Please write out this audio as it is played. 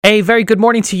A very good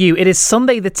morning to you. It is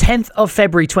Sunday the 10th of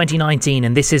February 2019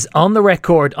 and this is On The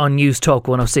Record on News Talk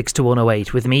 106 to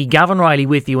 108 with me, Gavin Riley,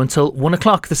 with you until 1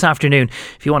 o'clock this afternoon.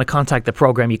 If you want to contact the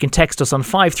programme, you can text us on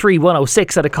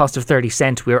 53106 at a cost of 30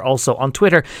 cents. We're also on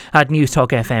Twitter at News Talk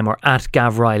FM or at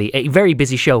Gav Riley. A very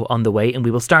busy show on the way, and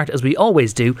we will start, as we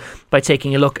always do, by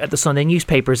taking a look at the Sunday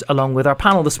newspapers along with our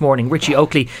panel this morning. Richie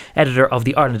Oakley, editor of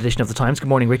the Ireland edition of the Times. Good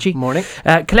morning, Richie. Morning.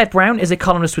 Colette Brown is a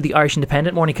columnist with the Irish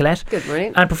Independent. Morning, Colette. Good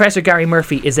morning. And Professor Gary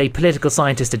Murphy is a political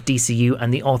scientist at DCU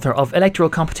and the author of Electoral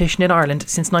Competition in Ireland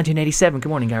since 1987. Good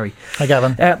morning, Gary. Hi,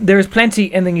 Gavin. There is plenty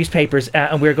in the newspapers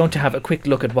and we're going to have a quick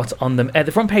look at what's on them.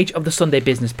 The front page of the Sunday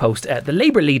Business Post. The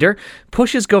Labour leader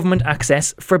pushes government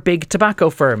access for big tobacco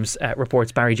firms,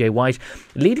 reports Barry J. White.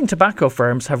 Leading tobacco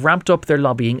firms have ramped up their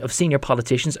lobbying of senior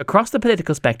politicians across the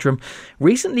political spectrum,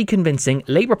 recently convincing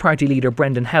Labour Party leader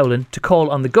Brendan Howlin to call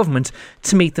on the government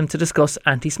to meet them to discuss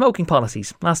anti-smoking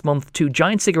policies. Last month, two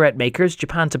giant cigarette makers,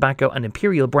 Japan Tobacco and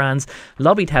Imperial Brands,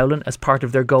 lobbied Howlin as part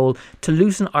of their goal to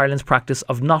loosen Ireland's practice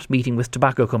of not meeting with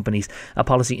tobacco companies, a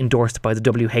policy endorsed by the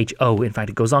WHO. In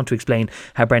fact, it goes on to explain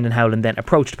how Brendan Howlin then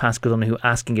approached Pascal Donoghue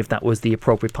asking if that was the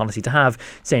appropriate policy to have,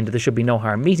 saying that there should be no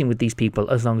harm meeting with these people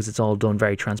as long as it's all done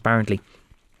very transparently.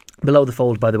 Below the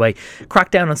fold, by the way,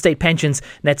 crackdown on state pensions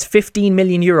nets €15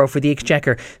 million for the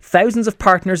Exchequer. Thousands of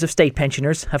partners of state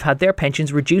pensioners have had their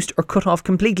pensions reduced or cut off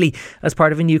completely as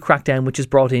part of a new crackdown which has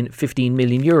brought in €15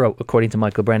 million, according to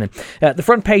Michael Brennan. The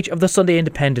front page of the Sunday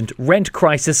Independent. Rent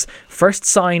crisis, first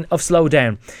sign of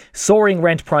slowdown. Soaring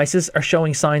rent prices are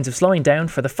showing signs of slowing down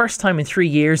for the first time in 3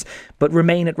 years, but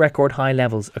remain at record high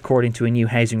levels, according to a new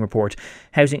housing report.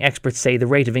 Housing experts say the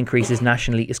rate of increases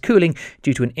nationally is cooling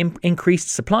due to an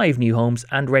increased supply of new homes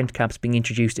and rent caps being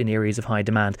introduced in areas of high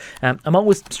demand. I'm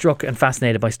always struck and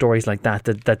fascinated by stories like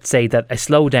that say that a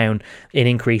slowdown in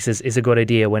increases is a good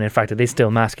idea when in fact it is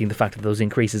still masking the fact that those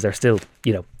increases are still,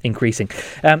 increasing.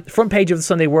 Front page of the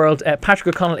Sunday World,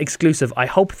 Patrick O'Connell exclusive. I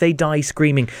hope they die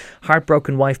screaming.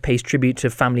 Heartbroken wife pays tribute to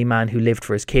family man who lived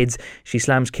for his kids. She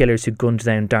slams killers who gunned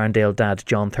down Darndale dad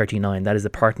John 39. That is the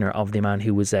partner of the man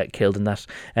who was killed in that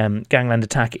gangland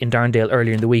attack in Darndale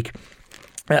earlier in the week.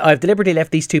 I've deliberately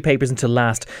left these two papers until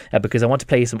last because I want to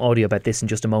play you some audio about this in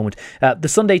just a moment. The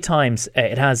Sunday Times,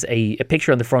 it has a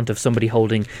picture on the front of somebody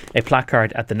holding a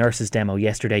placard at the nurses demo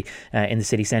yesterday in the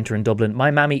city centre in Dublin.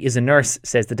 My mammy is a nurse,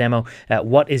 says the demo.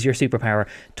 What is your superpower?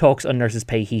 Talks on nurses'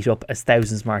 pay heat up as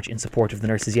thousands march in support of the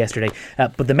nurses yesterday.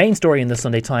 But the main story in the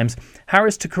Sunday Times,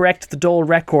 Harris to correct the Dole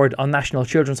record on National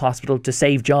Children's Hospital to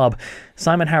save job.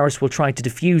 Simon Harris will try to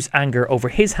diffuse anger over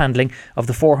his handling of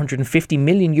the €450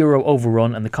 million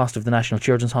overrun and the cost of the National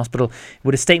Children's Hospital,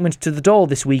 with a statement to the Dáil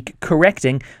this week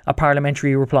correcting a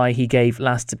parliamentary reply he gave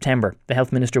last September. The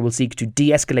Health Minister will seek to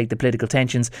de-escalate the political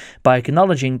tensions by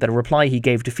acknowledging that a reply he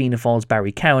gave to Fianna Fáil's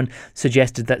Barry Cowan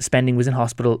suggested that spending at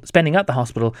the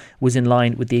hospital was in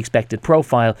line with the expected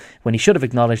profile, when he should have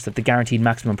acknowledged that the guaranteed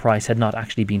maximum price had not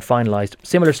actually been finalised.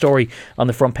 Similar story on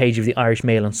the front page of the Irish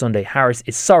Mail on Sunday. Harris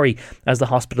is sorry as the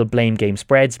hospital blame game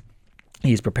spreads.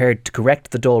 He is prepared to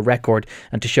correct the Dáil record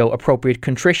and to show appropriate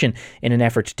contrition in an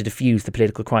effort to diffuse the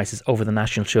political crisis over the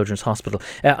National Children's Hospital.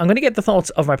 I'm going to get the thoughts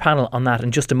of my panel on that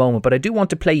in just a moment, but I do want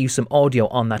to play you some audio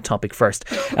on that topic first.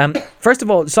 First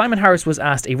of all, Simon Harris was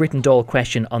asked a written Dáil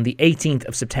question on the 18th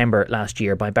of September last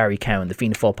year by Barry Cowan, the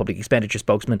Fianna Fáil public expenditure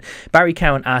spokesman. Barry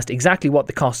Cowan asked exactly what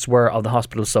the costs were of the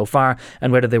hospital so far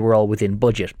and whether they were all within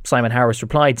budget. Simon Harris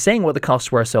replied saying what the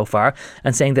costs were so far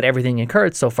and saying that everything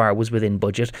incurred so far was within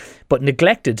budget, but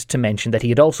neglected to mention that he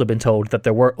had also been told that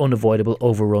there were unavoidable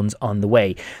overruns on the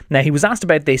way. Now, he was asked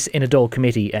about this in a Dáil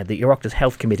committee, the Oireachtas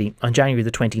Health Committee, on January the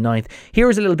 29th. Here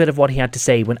is a little bit of what he had to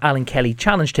say when Alan Kelly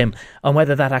challenged him on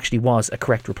whether that actually was a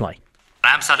correct reply.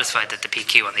 I am satisfied that the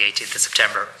PQ on the 18th of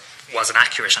September was an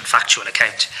accurate and factual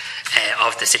account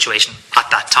of the situation at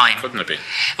that time. Couldn't it be?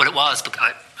 Well, it was, but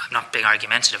I'm not being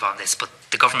argumentative on this, but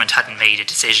the government hadn't made a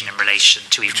decision in relation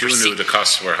to even You knew the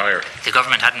costs were higher. The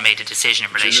government hadn't made a decision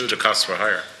in relation. You knew the costs were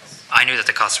higher. I knew that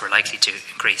the costs were likely to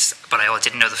increase, but I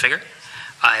didn't know the figure.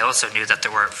 I also knew that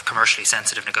there were commercially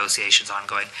sensitive negotiations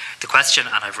ongoing. The question,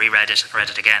 and I've reread it and read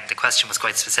it again, the question was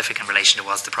quite specific in relation to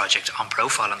was the project on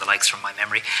profile and the likes from my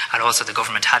memory, and also the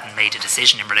government hadn't made a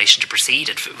decision in relation to proceed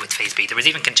with Phase B. There was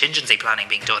even contingency planning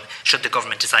being done should the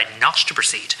government decide not to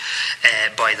proceed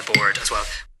by the board as well.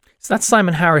 So that's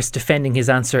Simon Harris defending his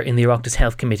answer in the Oireachtas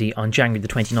Health Committee on January the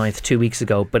 29th, 2 weeks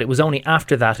ago. But it was only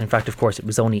after that, in fact, of course, it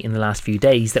was only in the last few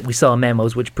days that we saw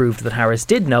memos which proved that Harris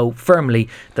did know firmly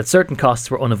that certain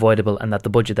costs were unavoidable and that the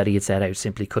budget that he had set out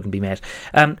simply couldn't be met.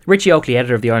 Richie Oakley,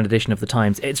 editor of the Ireland edition of The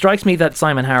Times, it strikes me that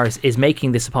Simon Harris is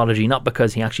making this apology not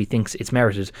because he actually thinks it's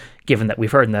merited, given that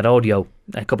we've heard in that audio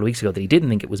a couple of weeks ago that he didn't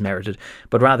think it was merited,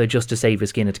 but rather just to save his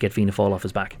skin and to get Fianna Fáil off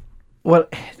his back. Well,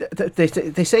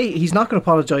 they say he's not going to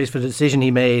apologise for the decision he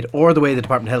made or the way the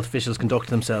Department of Health officials conducted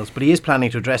themselves, but he is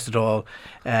planning to address it all,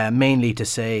 mainly to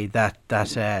say that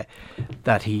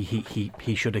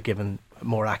he should have given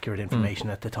more accurate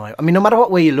information at the time. I mean, no matter what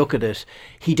way you look at it,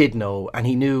 he did know, and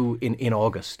he knew in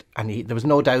August, and there was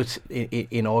no doubt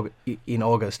in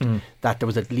August that there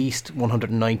was at least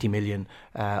 190 million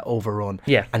overrun.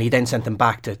 Yeah. And he then sent them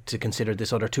back to consider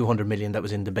this other 200 million that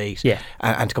was in debate,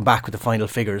 and to come back with the final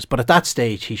figures. But at that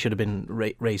stage, he should have been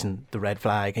raising the red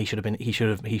flag. He should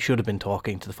have been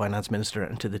talking to the finance minister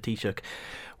and to the Taoiseach.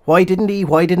 Why didn't he?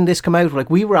 Why didn't this come out? Like,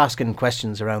 we were asking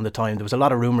questions around the time. There was a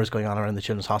lot of rumours going on around the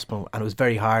Children's Hospital, and it was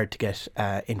very hard to get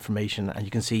information. And you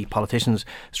can see politicians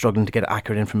struggling to get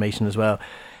accurate information as well.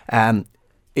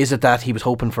 Is it that he was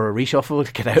hoping for a reshuffle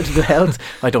to get out of the health?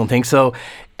 I don't think so.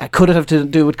 Could it have to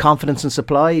do with confidence in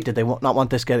supply? Did they not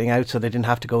want this getting out so they didn't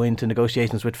have to go into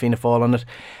negotiations with Fianna Fáil on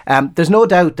it? There's no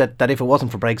doubt that if it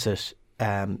wasn't for Brexit,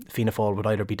 Fianna Fáil would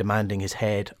either be demanding his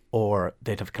head or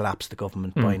they'd have collapsed the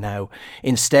government by now.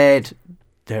 Instead,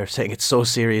 they're saying it's so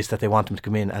serious that they want him to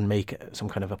come in and make some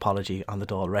kind of apology on the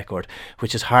Dáil record,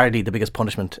 which is hardly the biggest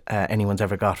punishment anyone's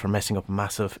ever got for messing up a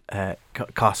massive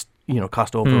cost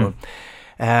overrun.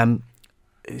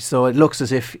 So it looks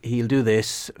as if he'll do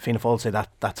this. Fianna Fáil say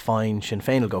that's fine. Sinn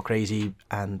Féin will go crazy,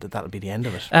 and that'll be the end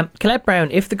of it. Colette Brown,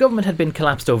 if the government had been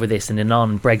collapsed over this in a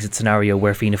non-Brexit scenario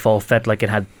where Fianna Fáil felt like it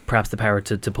had perhaps the power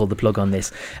to pull the plug on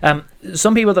this,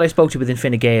 some people that I spoke to within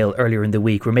Fine Gael earlier in the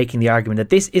week were making the argument that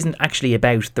this isn't actually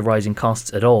about the rising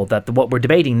costs at all, that what we're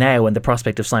debating now and the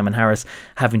prospect of Simon Harris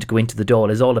having to go into the Dáil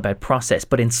is all about process.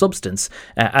 But in substance,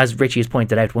 as Richie has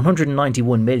pointed out,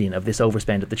 191 million of this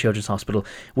overspend at the Children's Hospital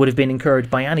would have been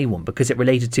incurred by anyone because it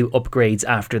related to upgrades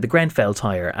after the Grenfell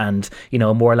tyre and, you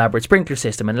know, a more elaborate sprinkler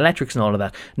system and electrics and all of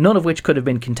that, none of which could have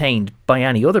been contained by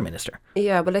any other minister.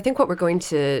 Yeah, well, I think what we're going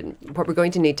to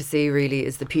need to see really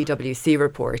is the PwC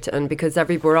report, and because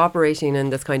we're operating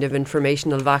in this kind of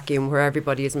informational vacuum where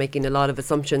everybody is making a lot of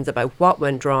assumptions about what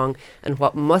went wrong and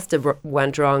what must have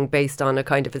went wrong based on a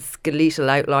kind of a skeletal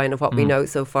outline of what we know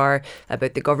so far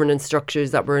about the governance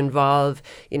structures that were involved,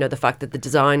 you know, the fact that the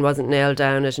design wasn't nailed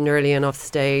down at an early enough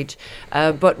stage,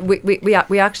 but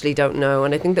we actually don't know.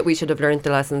 And I think that we should have learned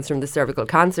the lessons from the cervical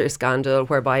cancer scandal,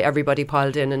 whereby everybody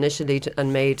piled in initially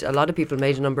and people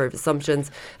made a number of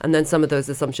assumptions, and then some of those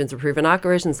assumptions were proven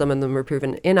accurate and some of them were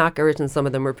proven inaccurate and some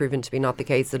of them were proven to be not the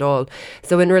case at all.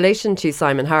 So in relation to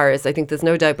Simon Harris, I think there's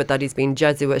no doubt but that he's been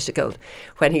Jesuitical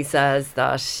when he says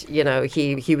that, you know,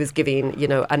 he was giving, you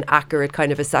know, an accurate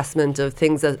kind of assessment of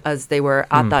things as they were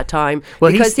at that time.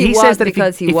 Well, because he says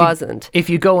that he wasn't.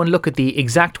 If you go and look at the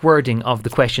exact wording of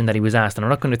the question that he was asked, and I'm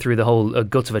not going to through the whole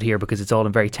guts of it here because it's all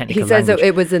in very technical language. He says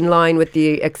it was in line with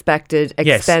the expected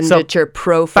expenditure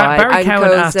profile. Barry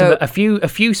Cowan asked him a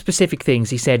few specific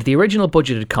things. He said the original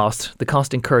budgeted cost, the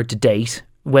cost incurred to date,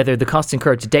 whether the costs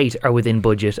incurred to date are within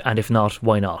budget, and if not,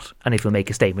 why not? And if he'll make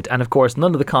a statement. And of course,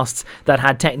 none of the costs that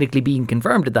had technically been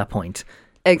confirmed at that point.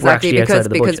 Exactly,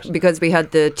 because we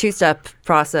had the two-step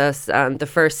process, and the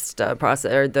first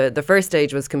process, or the first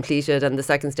stage was completed, and the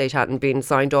second stage hadn't been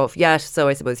signed off yet. So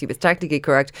I suppose he was technically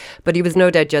correct, but he was no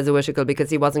doubt Jesuitical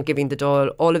because he wasn't giving the Dáil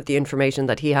all of the information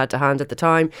that he had to hand at the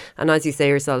time. And as you say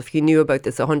yourself, he knew about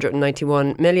this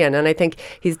 191 million, and I think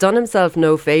he's done himself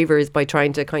no favours by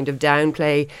trying to kind of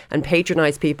downplay and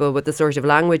patronise people with the sort of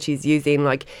language he's using.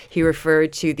 Like, he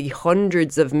referred to the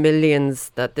hundreds of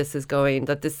millions that this is going,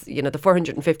 that this, you know, the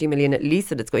 450 million at least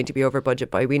that it's going to be over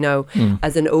budget by, we know,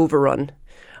 as an overrun.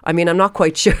 I mean, I'm not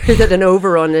quite sure that an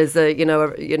overrun is it's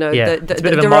a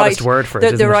bit of a modest word for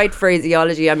it, the right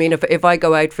phraseology. I mean, if I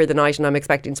go out for the night and I'm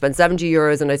expecting to spend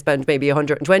 €70 and I spend maybe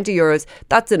 €120,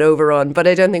 that's an overrun. But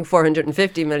I don't think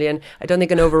 450 million. I don't think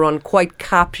an overrun quite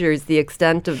captures the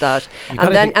extent of that.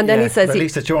 And then he says, at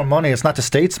least it's your money. It's not the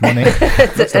state's money.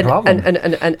 That's the problem.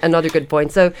 And another good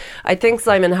point. So I think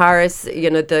Simon Harris, you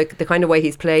know, the kind of way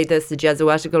he's played this, the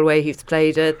Jesuitical way he's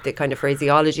played it, the kind of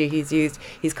phraseology he's used,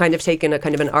 he's kind of taken a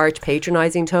kind of an arch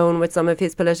patronising tone with some of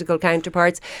his political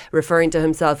counterparts, referring to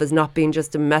himself as not being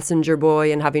just a messenger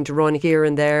boy and having to run here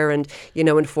and there and, you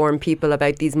know, inform people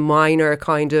about these minor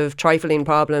kind of trifling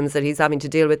problems that he's having to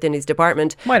deal with in his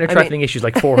department. Minor trifling issues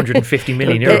like 450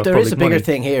 million euro. There is a bigger money.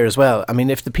 thing here as well. I mean,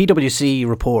 if the PwC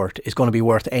report is going to be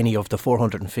worth any of the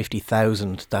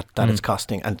 450,000 that it's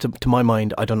costing, and to my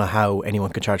mind, I don't know how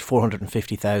anyone could charge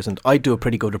 450,000. I'd do a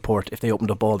pretty good report if they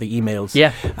opened up all the emails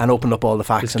and opened up all the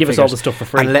facts. Just and give figures us all the stuff for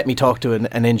free and let me talk to an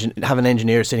have an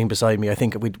engineer sitting beside me. I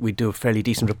think we'd do a fairly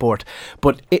decent report.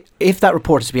 But if that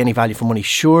report is to be any value for money,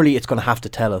 surely it's going to have to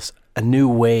tell us a new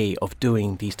way of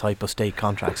doing these type of state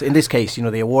contracts. In this case, you know,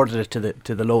 they awarded it to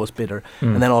the lowest bidder,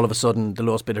 and then all of a sudden the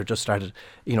lowest bidder just started,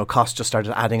 you know, cost just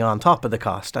started adding on top of the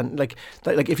cost. And like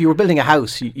if you were building a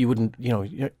house, you wouldn't, you know,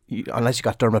 unless you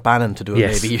got Dermot Bannon to do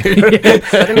it, maybe.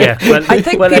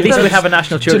 Well, at least we have a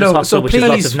national children's hospital, which has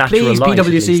lots of natural light.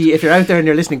 PwC, if you're out there and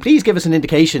you're listening, please give us an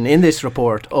indication in this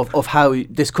report of how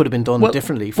this could have been done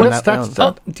differently from that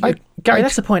round. Gary,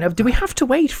 that's the point. Do we have to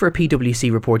wait for a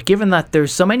PwC report, given that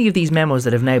there's so many of these memos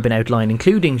that have now been outlined,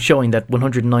 including showing that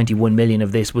 191 million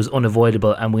of this was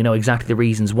unavoidable, and we know exactly the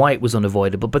reasons why it was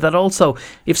unavoidable, but that also,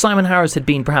 if Simon Harris had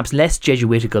been perhaps less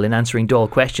Jesuitical in answering Dáil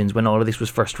questions when all of this was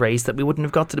first raised, that we wouldn't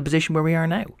have got to the position where we are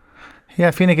now.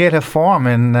 Yeah, Fine Gael have form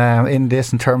in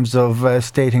this in terms of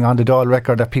stating on the Dáil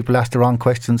record that people ask the wrong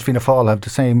questions. Fianna Fáil have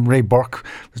the same. Ray Burke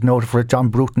was noted for it. John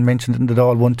Bruton mentioned it in the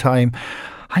Dáil one time.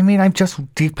 I mean, I'm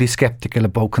just deeply sceptical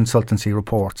about consultancy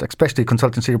reports, especially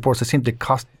consultancy reports that seem to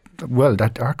cost, well,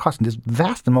 that are costing this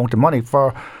vast amount of money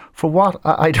for what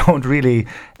I don't really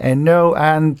know.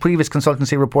 And previous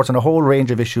consultancy reports on a whole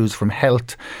range of issues from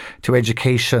health to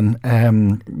education,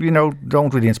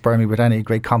 don't really inspire me with any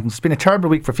great confidence. It's been a terrible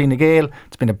week for Fine Gael.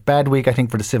 It's been a bad week, I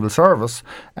think, for the civil service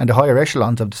and the higher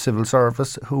echelons of the civil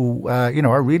service who,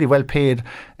 are really well paid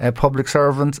public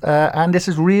servants. And this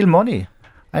is real money.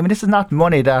 I mean, this is not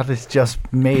money that is just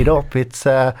made up. It's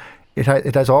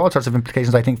it has all sorts of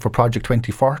implications, I think, for Project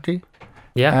 2040.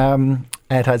 Yeah.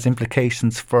 It has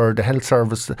implications for the health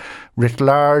service writ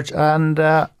large, and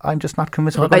I'm just not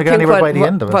convinced we're going to get anywhere by the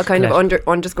end of it. What kind of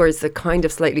underscores the kind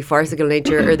of slightly farcical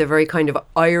nature or the very kind of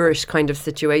Irish kind of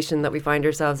situation that we find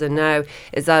ourselves in now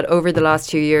is that over the last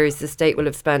 2 years, the state will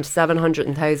have spent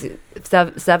 700,000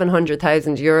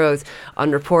 euros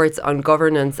on reports on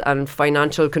governance and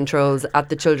financial controls at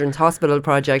the Children's Hospital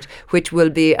project, which will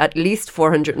be at least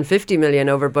 450 million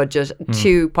over budget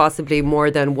to possibly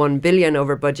more than 1 billion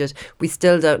over budget. We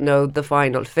still don't know the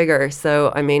final figure.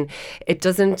 So, I mean, it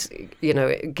doesn't,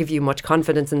 give you much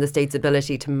confidence in the state's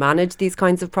ability to manage these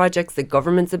kinds of projects, the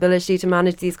government's ability to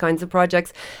manage these kinds of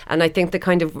projects. And I think the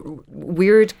kind of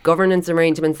weird governance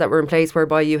arrangements that were in place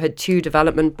whereby you had 2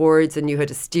 development boards and you had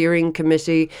a steering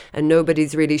committee and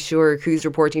nobody's really sure who's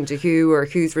reporting to who or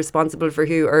who's responsible for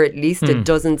who, or at least it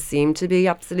doesn't seem to be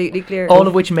absolutely clear. All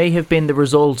of which may have been the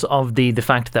result of the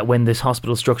fact that when this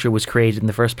hospital structure was created in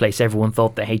the first place, everyone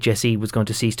thought that HSE was going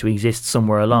to cease to exist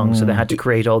somewhere along, so they had to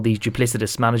create all these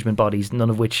duplicitous management bodies, none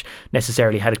of which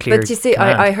necessarily had a clear But you see,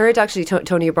 I heard actually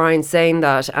Tony O'Brien saying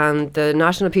that, and the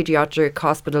National Paediatric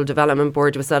Hospital Development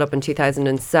Board was set up in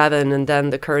 2007, and then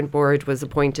the current board was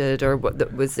appointed, or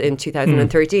was in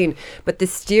 2013. But the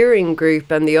steering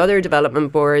group and the other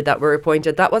development board that were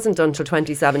appointed, that wasn't done until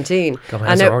 2017. God,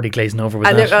 and they're already glazing over with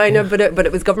that. I know, but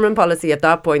it was government policy at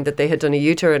that point that they had done a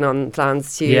U-turn on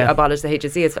plans to abolish the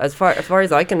HSE. As far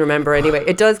as I can remember, anyway,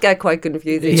 it does get quite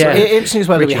confusing. Yeah, interesting as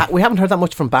well. We haven't heard that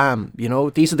much from BAM.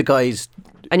 These are the guys.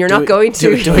 And you're not going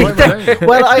to.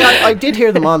 Well, I did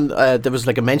hear them on. There was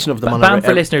like a mention of them on. BAM,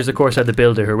 for listeners, of course, are the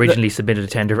builder who originally submitted a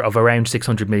tender of around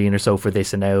 600 million or so for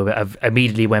this, and now have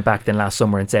immediately went back then last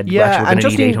summer and said, we're going to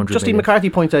need 800 million. Justine McCarthy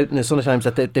points out in the Sunday Times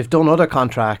that they've done other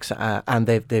contracts and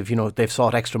they've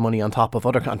sought extra money on top of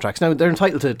other contracts. Now they're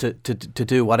entitled to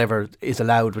do whatever is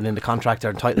allowed within the contract.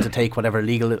 They're entitled to take whatever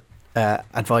legal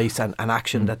advice and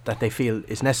action that they feel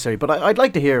is necessary. But I'd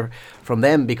like to hear from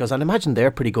them, because I'd imagine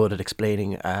they're pretty good at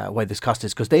explaining why this cost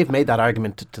is, because they've made that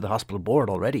argument to the hospital board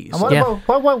already. And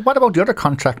what about the other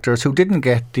contractors who didn't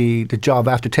get the job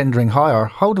after tendering higher?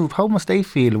 How must they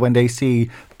feel when they see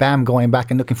BAM going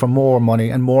back and looking for more money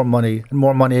and more money and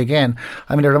more money again?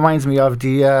 I mean, it reminds me of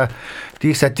the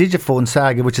Digifone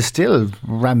saga, which is still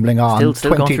rambling on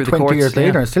still 20 years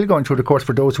later, and still going through the courts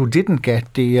for those who didn't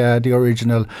get the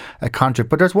original contract.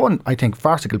 But there's one, I think,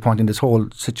 farcical point in this whole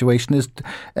situation is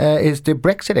the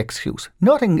Brexit excuse.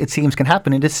 Nothing, it seems, can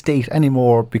happen in this state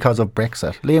anymore because of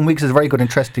Brexit. Liam Weeks is a very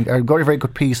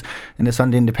good piece in the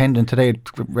Sunday Independent today,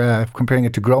 comparing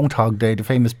it to Groundhog Day, the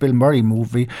famous Bill Murray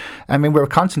movie. I mean, we're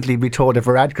constantly be told if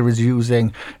Varadkar is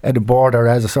using the border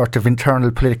as a sort of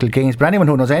internal political gains, but anyone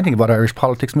who knows anything about Irish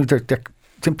politics means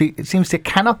simply, it seems there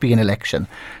cannot be an election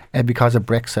because of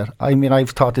Brexit. I mean, I've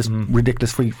thought this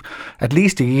ridiculous for at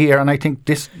least a year, and I think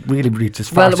this really reaches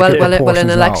far. Well, an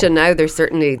election now. There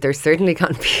certainly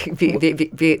can't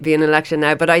be an election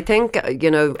now. But I think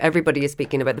everybody is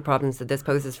speaking about the problems that this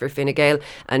poses for Fine Gael,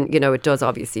 and it does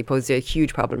obviously pose a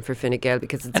huge problem for Fine Gael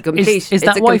because it's a complete Is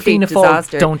that why Fianna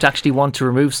disaster. Fáil don't actually want to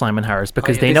remove Simon Harris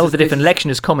because they know that if an election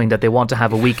is coming, that they want to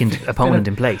have a weakened opponent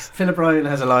in place? Philip Ryan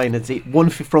has a line. It's one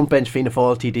front bench Fianna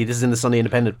Fáil TD. This is in the Sunday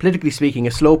Independent. Politically speaking,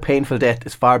 a slow, painful death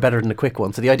is far better than a quick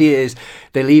one. So the idea is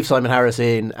they leave Simon Harris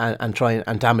in and try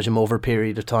and damage him over a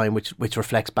period of time, which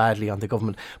reflects badly on the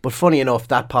government. But funny enough,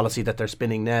 that policy that they're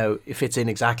spinning now, it fits in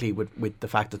exactly with the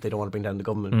fact that they don't want to bring down the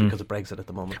government because of Brexit at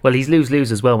the moment. Well, he's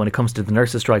lose-lose as well when it comes to the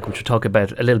nurses' strike, which we'll talk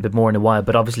about a little bit more in a while.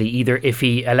 But obviously, either if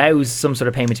he allows some sort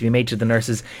of payment to be made to the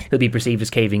nurses, he'll be perceived as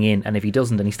caving in, and if he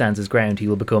doesn't and he stands his ground, he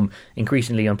will become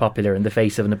increasingly unpopular in the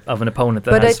face of an opponent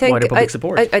that has wider public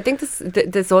support. I think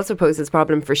this also poses a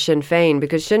problem for Sinn Féin,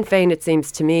 because Sinn Féin, it seems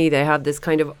to me, they have this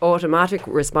kind of automatic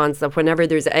response that whenever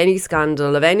there's any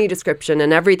scandal of any description,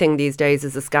 and everything these days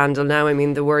is a scandal now, I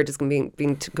mean the word is being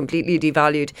completely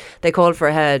devalued, they call for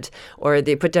a head or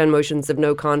they put down motions of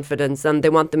no confidence and they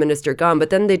want the minister gone,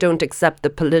 but then they don't accept the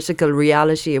political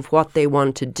reality of what they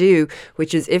want to do,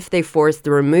 which is if they force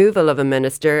the removal of a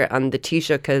minister, and the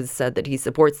Taoiseach has said that he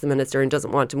supports the minister and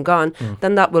doesn't want him gone,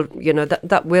 then that will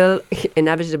that will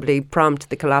inevitably prompt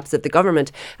the collapse of the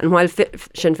government. And while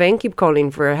Sinn Féin keep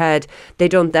calling for a head, they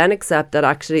don't then accept that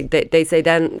actually they say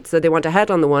then, so they want a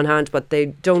head on the one hand, but they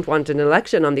don't want an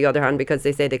election on the other hand, because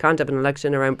they say they can't have an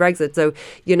election around Brexit. So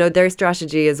their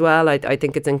strategy as well, I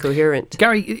think it's incoherent.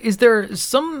 Gary, is there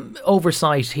some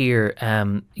oversight here,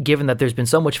 given that there's been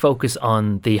so much focus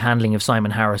on the handling of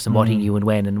Simon Harris and what he knew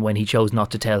and when he chose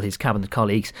not to tell his cabinet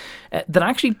colleagues, that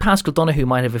actually Paschal Donohoe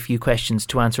might have a few questions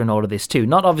to answer in all of this too?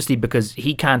 Not obviously because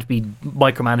he can't be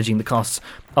micromanaging the costs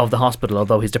of the hospital,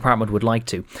 although his department would like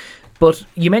to. But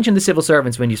you mentioned the civil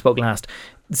servants when you spoke last.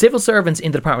 Civil servants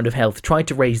in the Department of Health tried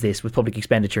to raise this with public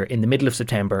expenditure in the middle of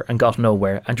September and got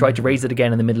nowhere, and tried to raise it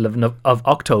again in the middle of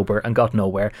October and got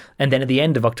nowhere, and then at the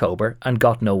end of October and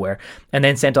got nowhere, and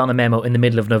then sent on a memo in the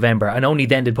middle of November, and only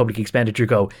then did public expenditure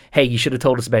go, hey, you should have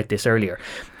told us about this earlier.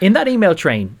 In that email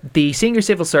train, the senior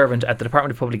civil servant at the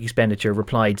Department of Public Expenditure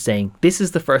replied saying, this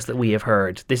is the first that we have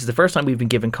heard. This is the first time we've been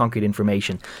given concrete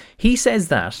information. He says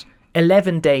that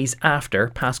 11 days after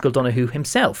Paschal Donohoe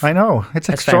himself. I know, it's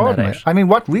extraordinary. I mean,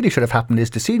 what really should have happened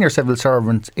is the senior civil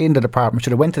servants in the department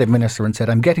should have went to the minister and said,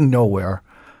 I'm getting nowhere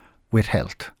with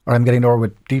health, or I'm getting nowhere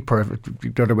with deeper,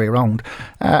 the other way around,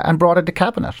 and brought it to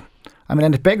cabinet. I mean,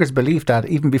 and it beggars belief that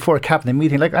even before a cabinet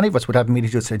meeting, like any of us would have a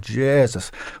meeting, you'd say, Jesus,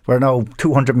 we're now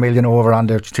 200 million over on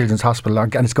the Children's Hospital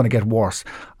and it's going to get worse.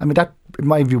 I mean, that, in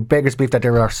my view, beggars belief that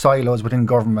there are silos within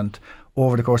government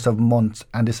over the course of months,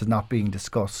 and this is not being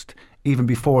discussed even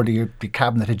before the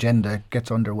cabinet agenda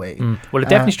gets underway. Well, it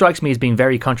definitely strikes me as being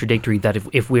very contradictory that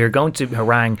if we're going to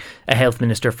harangue a health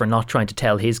minister for not trying to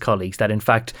tell his colleagues that, in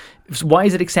fact, why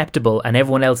is it acceptable? And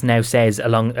everyone else now says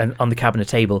on the cabinet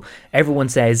table, everyone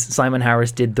says Simon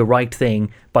Harris did the right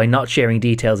thing by not sharing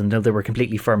details until they were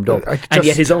completely firmed up. And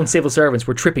yet his own civil servants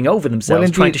were tripping over themselves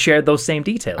trying to share those same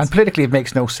details. And politically it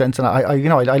makes no sense. And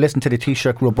I listened to the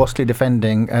Taoiseach robustly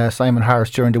defending Simon Harris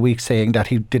during the week, saying that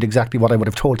he did exactly what I would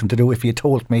have told him to do if he had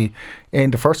told me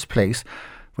in the first place.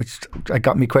 Which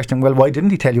got me questioning, well, why didn't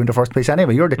he tell you in the first place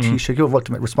anyway? You're the Taoiseach, you have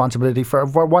ultimate responsibility for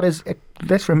what is,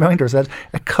 let's remind ourselves,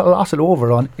 a colossal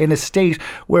overrun in a state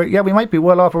where, yeah, we might be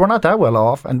well off, but we're not that well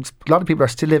off, and a lot of people are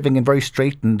still living in very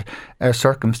straitened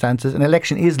circumstances. An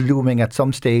election is looming at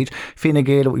some stage. Fine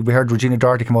Gael, we heard Regina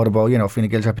Doherty come out about, Fine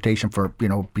Gael's reputation for,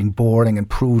 being boring and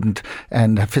prudent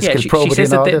and fiscal probity. She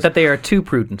says and all that they are too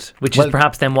prudent, which is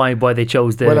perhaps then why they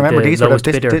chose the lowest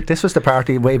bidder. This was the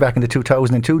party way back in the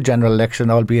 2002 general election,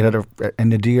 albeit a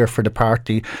nadir for the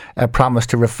party, promised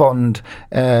to refund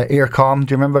Eircom.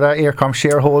 Do you remember that? Eircom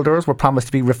shareholders were promised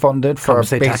to be refunded for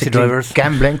basically taxi drivers.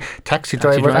 Gambling, taxi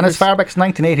drivers. And as far back as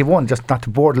 1981, just not to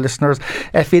bore the listeners,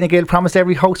 Fine Gael promised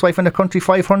every housewife in the country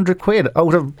 500 quid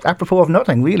apropos of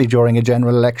nothing really during a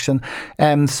general election.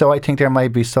 So I think there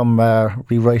might be some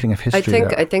rewriting of history.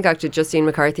 I think actually Justine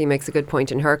McCarthy makes a good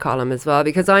point in her column as well,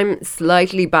 because I'm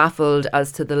slightly baffled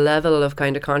as to the level of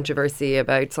kind of controversy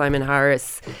about Simon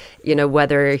Harris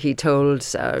whether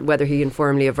he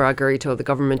informed Leo Varadkar, he told the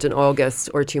government in August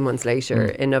or 2 months later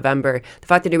in November. The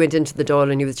fact that he went into the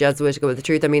Dáil and he was Jesuitical with the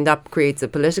truth, I mean, that creates a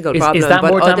political problem. Is that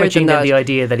more damaging than the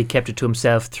idea that he kept it to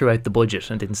himself throughout the budget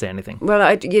and didn't say anything?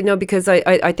 Well, because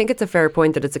I think it's a fair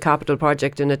point that it's a capital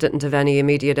project and it didn't have any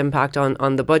immediate impact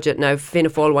on the budget. Now, Fianna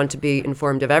Fáil want to be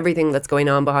informed of everything that's going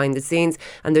on behind the scenes,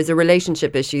 and there's a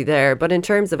relationship issue there. But in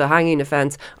terms of a hanging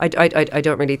offence, I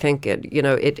don't really think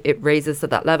it raises to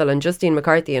that level. And Justine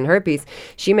McCarthy, in her piece,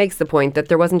 she makes the point that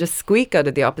there wasn't a squeak out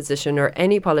of the opposition or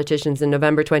any politicians in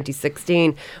November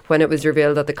 2016 when it was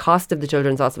revealed that the cost of the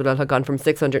Children's Hospital had gone from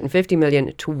 650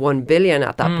 million to 1 billion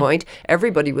at that point.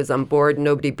 Everybody was on board.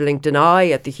 Nobody blinked an eye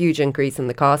at the huge increase in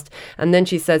the cost. And then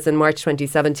she says in March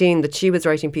 2017 that she was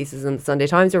writing pieces and the Sunday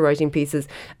Times were writing pieces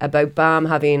about BAM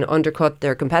having undercut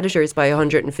their competitors by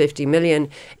 150 million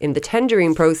in the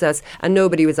tendering process, and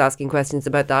nobody was asking questions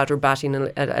about that or batting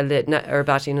an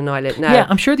eyelid now. Yeah,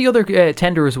 I'm sure the other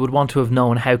tenderers would want to have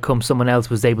known how come someone else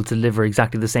was able to deliver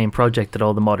exactly the same project at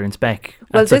all the modern spec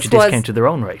at such a discount to their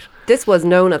own rate. This was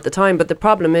known at the time, but the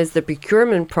problem is the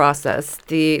procurement process,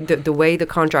 the way the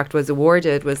contract was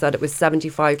awarded was that it was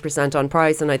 75% on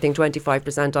price and I think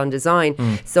 25% on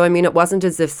design. So I mean, it wasn't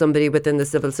as if somebody within the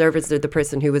civil service or the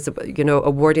person who was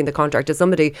awarding the contract to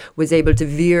somebody was able to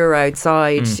veer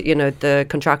outside the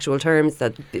contractual terms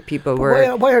that people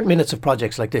were. Why aren't minutes of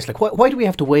projects like this? Like why do we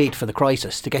have to wait for the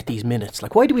crisis to get these minutes?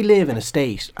 Like why do we live in a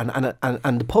state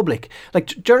and the public, like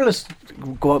journalists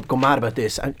go mad about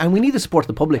this, and we need to support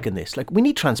the public in this. Like we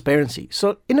need transparency.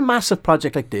 So in a massive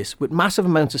project like this with massive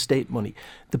amounts of state money,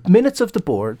 the minutes of the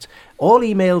boards, all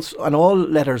emails and all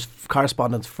letters,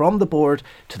 correspondence from the board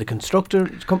to the constructor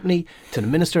company to the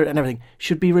minister and everything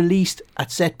should be released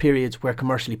at set periods where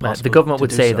commercially possible. The government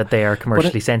would say that they are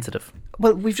commercially sensitive.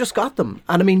 Well, we've just got them,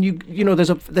 and I mean, there's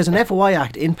an FOI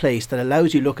Act in place that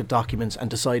allows you to look at documents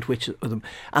and decide which of them.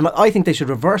 And I think they should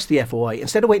reverse the FOI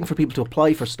instead of waiting for people to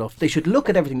apply for stuff. They should look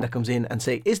at everything that comes in and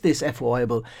say, is this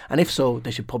FOIable? And if so,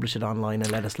 they should publish it online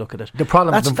and let us look at it. The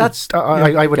problem,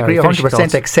 I would agree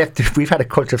 100%. Except we've had a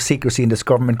culture of secrecy in this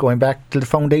government going back to the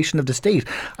foundation of the state.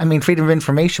 I mean, freedom of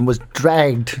information was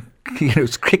dragged,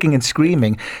 kicking and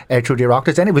screaming through the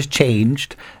Oireachtas. Then it was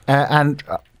changed, and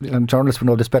journalists would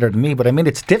know this better than me, but I mean,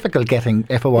 it's difficult getting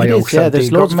FOIO. Yeah,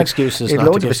 there's loads of excuses.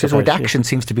 Redaction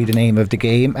seems to be the name of the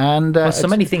game, and so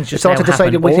many things just now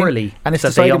happen orally, and it's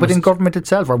decided within government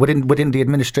itself or within the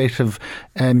administrative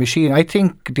machine. I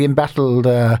think the embattled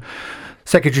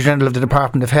Secretary General of the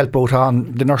Department of Health, both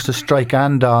on the nurses' strike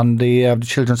and on the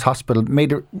Children's Hospital,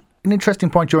 made an interesting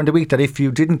point during the week that if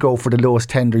you didn't go for the lowest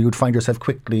tender, you'd find yourself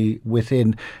quickly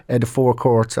within the four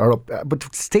courts. But the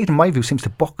state, in my view, seems to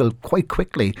buckle quite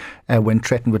quickly when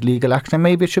threatened with legal action, and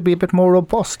maybe it should be a bit more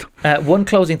robust. One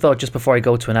closing thought just before I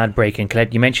go to an ad break. And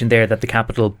Colette, you mentioned there that the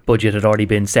capital budget had already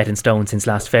been set in stone since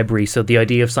last February, so the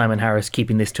idea of Simon Harris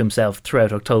keeping this to himself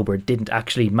throughout October didn't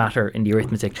actually matter in the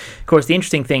arithmetic. Of course, the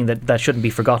interesting thing that shouldn't be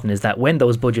forgotten is that when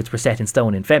those budgets were set in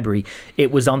stone in February,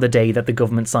 it was on the day that the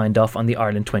government signed off on the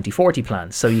Ireland 2040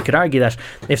 plan. So you could argue that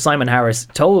if Simon Harris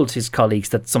told his colleagues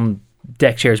that some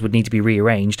deck chairs would need to be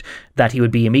rearranged, that he would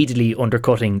be immediately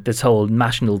undercutting this whole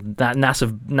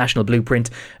massive national blueprint,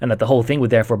 and that the whole thing would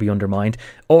therefore be undermined.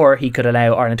 Or he could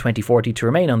allow Ireland 2040 to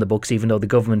remain on the books, even though the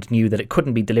government knew that it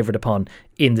couldn't be delivered upon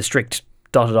in the strict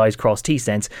dotted I's crossed T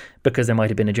sense, because there might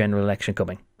have been a general election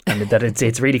coming. And that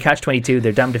it's really catch-22.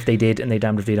 They're damned if they did and they're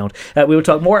damned if they don't. We will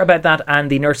talk more about that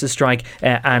and the nurses' strike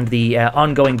and the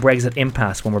ongoing Brexit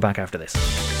impasse when we're back after this.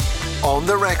 On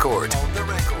the record.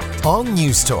 On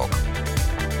News Talk.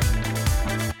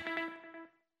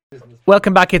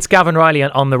 Welcome back. It's Gavin Riley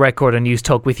on the record on News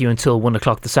Talk with you until 1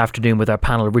 o'clock this afternoon with our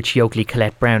panel, Richie Oakley,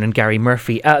 Colette Brown and Gary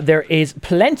Murphy. There is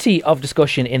plenty of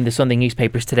discussion in the Sunday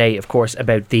newspapers today, of course,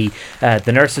 about the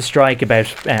nurses' strike,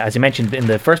 about, as you mentioned in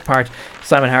the first part,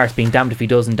 Simon Harris being damned if he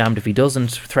does and damned if he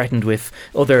doesn't, threatened with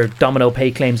other domino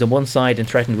pay claims on one side and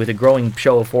threatened with a growing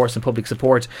show of force and public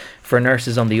support for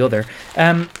nurses on the other.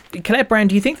 Colette Brown,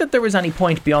 do you think that there was any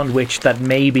point beyond which that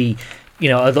maybe,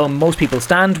 although most people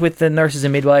stand with the nurses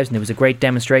and midwives, and there was a great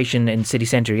demonstration in City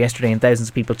Centre yesterday and thousands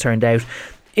of people turned out,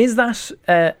 is that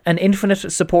an infinite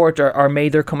support, or may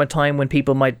there come a time when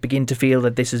people might begin to feel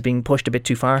that this is being pushed a bit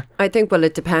too far? I think, well,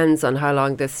 it depends on how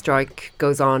long this strike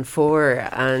goes on for.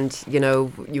 And,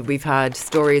 we've had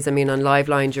stories, on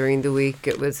Liveline during the week,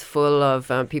 it was full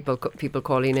of people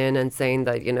calling in and saying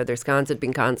that, their scans had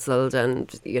been cancelled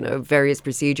and, various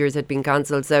procedures had been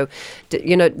cancelled. So,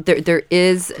 there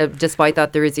is, despite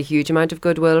that, there is a huge amount of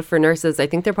goodwill for nurses. I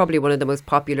think they're probably one of the most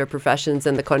popular professions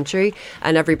in the country,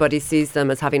 and everybody sees them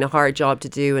as having a hard job to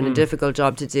do and a difficult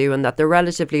job to do, and that they're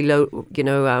relatively low,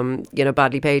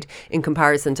 badly paid in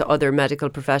comparison to other medical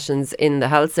professions in the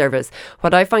health service.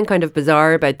 What I find kind of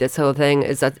bizarre about this whole thing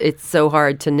is that it's so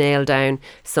hard to nail down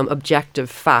some objective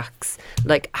facts,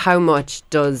 like how much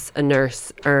does a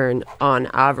nurse earn on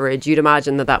average. You'd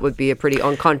imagine that would be a pretty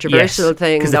uncontroversial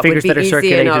thing. Because the figures that are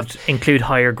circulated include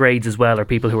higher grades as well, or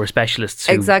people who are specialists.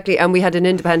 Exactly, and we had an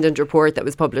independent report that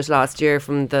was published last year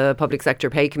from the Public Sector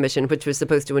Pay Commission, which was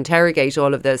supposed to interrogate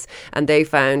all of this, and they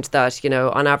found that,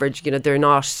 on average, they're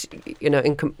not,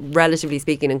 relatively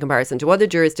speaking, in comparison to other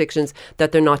jurisdictions,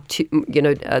 that they're not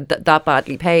that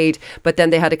badly paid. But then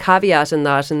they had a caveat in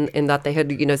that they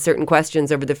had certain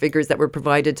questions over the figures that were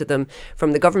provided to them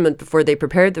from the government before they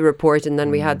prepared the report, and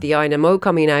then we had the INMO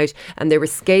coming out and they were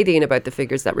scathing about the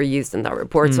figures that were used in that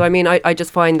report. So I mean, I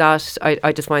just find that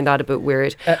a bit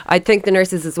weird. I think the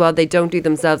nurses as well, they don't do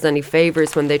themselves any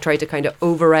favours when they try to kind of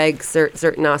over-egg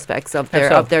certain aspects of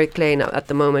their claim at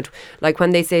the moment. Like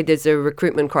when they say there's a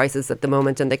recruitment crisis at the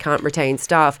moment and they can't retain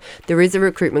staff, there is a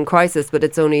recruitment crisis, but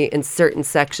it's only in certain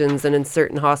sections and in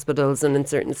certain hospitals and in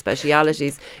certain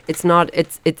specialities. It's not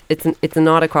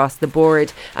across the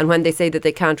board. And when they say that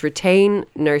they can't retain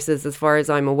nurses, as far as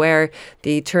I'm aware,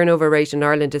 the turnover rate in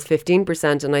Ireland is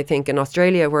 15%, and I think in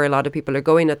Australia, where a lot of people are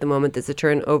going at the moment, there's a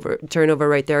turnover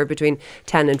rate there between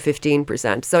 10 and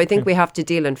 15%. So I think we have to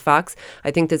deal in facts.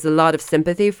 I think there's a lot of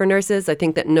sympathy for nurses. I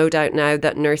think that no doubt now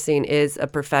that nursing is a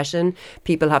profession.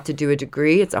 People have to do a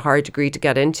degree. It's a hard degree to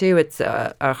get into. It's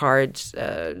a hard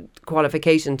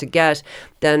qualification to get.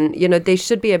 Then, they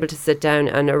should be able to sit down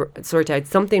and sort out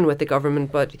something with the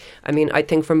government. But I mean, I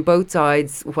think from both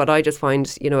sides, what I just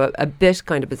find, a bit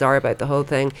kind of bizarre about the whole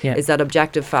thing is that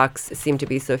objective facts seem to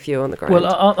be so few on the ground. Well,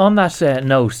 on that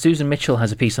note, Susan Mitchell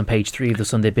has a piece on page 3 of the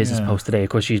Sunday Business Post today. Of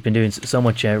course, she's been doing so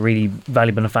much really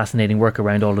valuable and fascinating work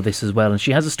around all of this as well. And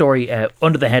she has a story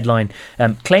under the headline,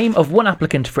 claim of one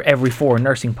applicant for every 4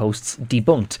 nursing posts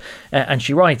debunked. And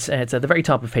she writes, it's at the very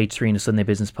top of page 3 in the Sunday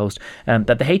Business Post, that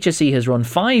the HSE has run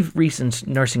 5 recent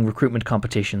nursing recruitment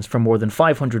competitions for more than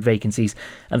 500 vacancies.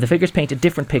 And the figures paint a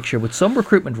different picture, with some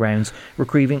recruitment rounds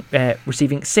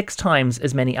receiving 6 times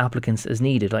as many applicants as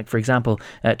needed. Like, for example,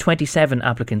 27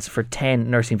 applicants for 10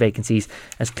 nursing vacancies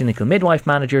as clinical midwife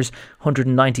managers,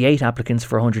 198 applicants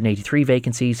for 183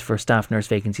 vacancies for staff nurse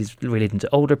vacancies relating to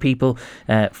older people,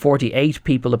 48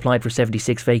 people applied for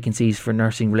 76 vacancies for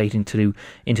nursing relating to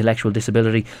intellectual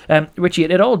disability. Richie,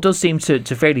 it all does seem to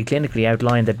fairly clinically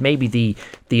outline that maybe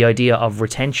the idea of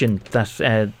retention that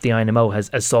the INMO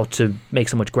has sought to make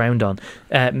so much ground on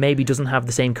maybe doesn't have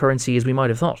the same currency as we might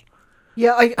have thought.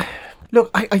 Yeah,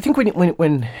 I think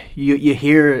when you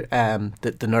hear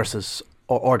the nurses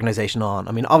organisation on,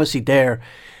 I mean, obviously they're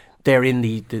in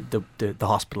the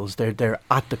hospitals, they're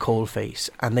at the coalface,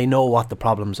 and they know what the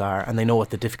problems are and they know what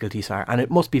the difficulties are, and it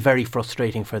must be very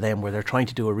frustrating for them where they're trying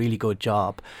to do a really good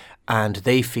job and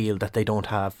they feel that they don't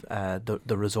have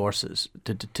the resources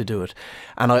to do it.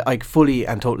 And I fully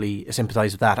and totally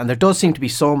sympathise with that. And there does seem to be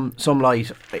some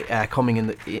light coming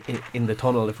in the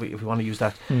tunnel, if we want to use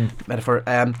that metaphor.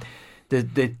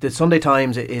 The Sunday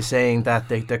Times is saying that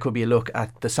there could be a look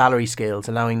at the salary scales,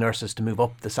 allowing nurses to move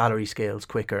up the salary scales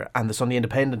quicker. And the Sunday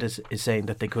Independent is saying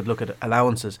that they could look at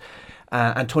allowances.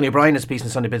 And Tony O'Brien has a piece in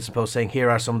the Sunday Business Post saying here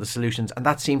are some of the solutions. And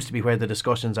that seems to be where the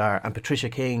discussions are. And Patricia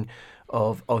King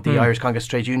of the Irish Congress of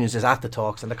Trade Unions is at the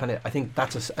talks, and I think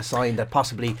that's a sign that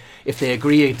possibly if they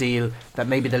agree a deal, that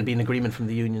maybe there'll be an agreement from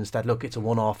the unions that look, it's a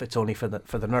one-off, it's only for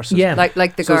the nurses. Yeah,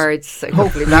 like the guards.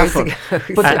 Hopefully,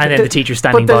 and then the teachers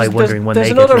standing by wondering when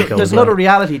they get to go. There's another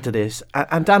reality to this,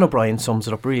 and Dan O'Brien sums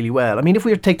it up really well. I mean, if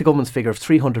we take the government's figure of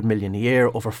 300 million a year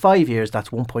over 5 years, that's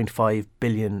 1.5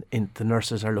 billion in the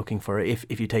nurses are looking for.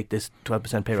 If you take this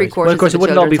 12% pay raise, well, of course, it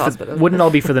wouldn't all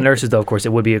be for the nurses, though. Of course,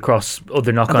 it would be across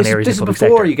other knock-on areas.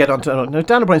 Before you get onto now,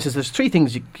 Dan O'Brien says there's 3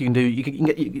 things you can do. You can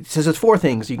get. It says there's 4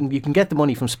 things. You can get the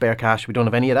money from spare cash. We don't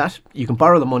have any of that. You can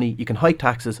borrow the money. You can hike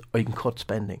taxes, or you can cut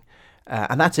spending,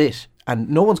 and that's it. And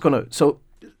no one's going to. So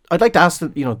I'd like to ask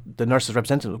the nurses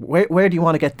representative, where do you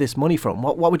want to get this money from?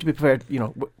 What would you be prepared?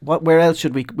 Where else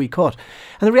should we cut?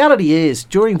 And the reality is,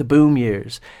 during the boom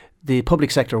years, the public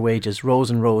sector wages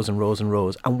rose and rose and rose and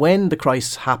rose. And when the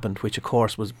crisis happened, which of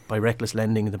course was by reckless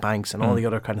lending in the banks and all the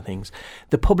other kind of things,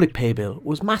 the public pay bill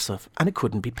was massive and it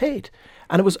couldn't be paid.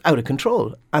 And it was out of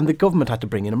control. And the government had to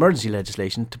bring in emergency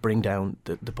legislation to bring down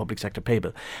the public sector pay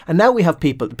bill. And now we have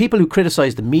people who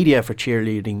criticise the media for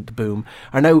cheerleading the boom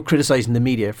are now criticising the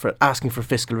media for asking for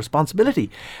fiscal responsibility.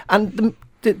 And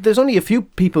there's only a few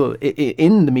people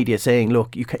in the media saying,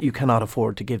 look, you cannot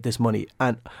afford to give this money.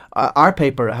 And our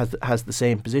paper has the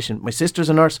same position. My sister's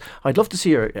a nurse. I'd love to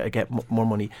see her get more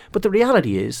money. But the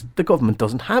reality is the government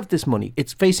doesn't have this money.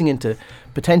 It's facing into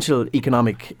potential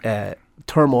economic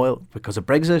turmoil because of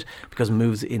Brexit, because of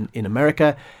moves in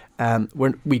America.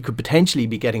 We could potentially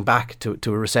be getting back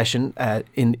to a recession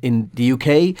in the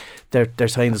UK. They're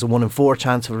saying there's a 1 in 4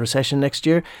 chance of a recession next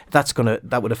year.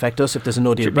 That would affect us if there's a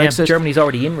no deal Brexit. Germany's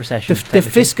already in recession. The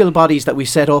fiscal bodies that we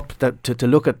set up to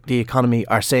look at the economy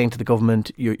are saying to the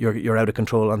government, you're out of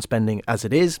control on spending as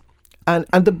it is. And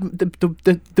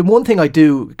the one thing I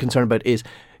do concern about is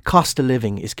cost of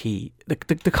living is key.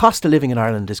 The cost of living in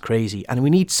Ireland is crazy, and we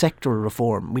need sectoral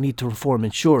reform. We need to reform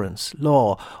insurance,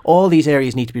 law. All these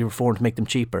areas need to be reformed to make them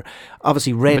cheaper.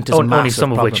 Obviously, rent is a massive only some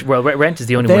problem. of which, well, rent is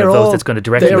the only one of those that's going to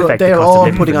directly affect the cost of living.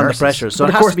 They're all putting on the pressure, so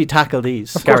it has to be tackled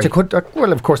these. Of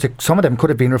course, some of them could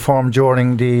have been reformed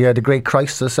during the Great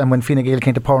Crisis, and when Fine Gael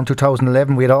came to power in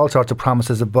 2011, we had all sorts of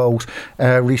promises about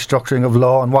restructuring of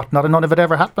law and whatnot, and none of it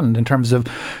ever happened in terms of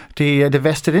the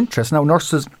vested interest. Now,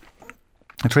 nurses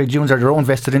and trade unions are their own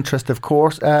vested interest, of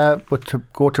course, but to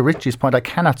go to Richie's point, I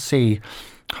cannot see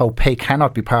how pay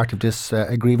cannot be part of this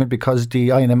agreement, because the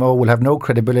INMO will have no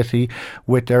credibility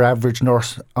with their average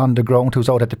nurse on the ground who's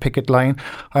out at the picket line.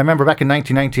 I remember back in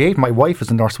 1998, my wife as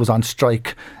a nurse was on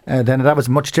strike. Then that was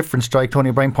a much different strike. Tony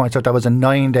O'Brien points out that was a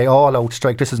 9-day all-out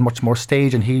strike. This is much more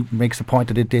staged, and he makes the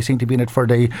point that they seem to be in it for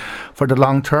the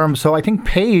long term. So I think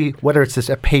pay, whether it's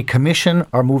a pay commission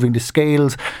or moving the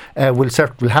scales, will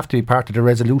have to be part of the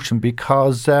resolution,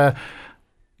 because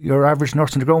your average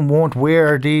nurse on the ground won't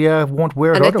wear it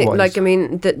otherwise.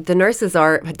 The nurses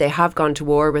they have gone to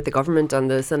war with the government on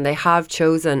this, and they have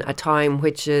chosen a time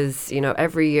which is,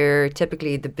 every year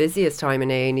typically the busiest time in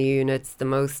A&E units, the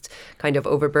most kind of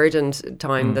overburdened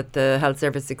time that the health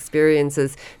service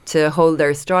experiences, to hold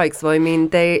their strikes. So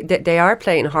they are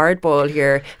playing hardball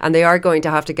here, and they are going to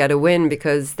have to get a win,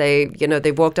 because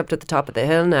they've walked up to the top of the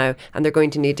hill now, and they're going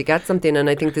to need to get something.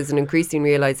 And I think there's an increasing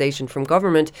realisation from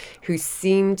government, who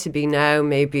seem to be now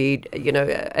maybe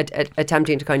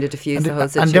attempting to kind of diffuse the whole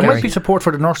situation. And there might be support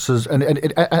for the nurses, and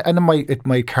it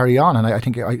might carry on, and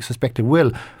I suspect it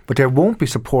will, but there won't be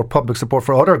public support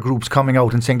for other groups coming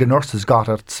out and saying the nurses got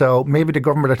it. So maybe the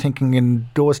government are thinking in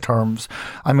those terms.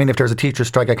 I mean, if there's a teacher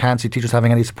strike, I can't see teachers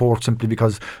having any support simply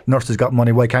because nurses got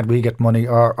money. Why can't we get money,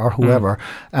 or whoever?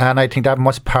 And I think that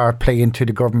must play into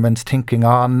the government's thinking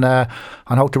on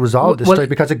how to resolve this strike,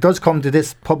 because it does come to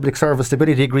this public service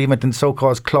stability agreement in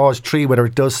so-called clause 3, whether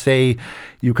it does say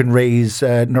you can raise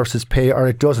nurses' pay or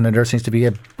it doesn't, and there seems to be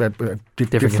a different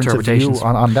interpretations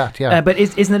on that. Yeah, but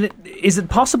is it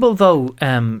possible though,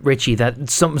 Richie, that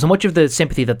so much of the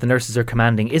sympathy that the nurses are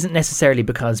commanding isn't necessarily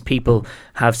because people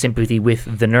have sympathy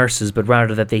with the nurses, but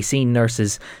rather that they see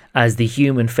nurses as the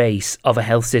human face of a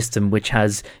health system which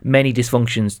has many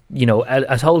dysfunctions,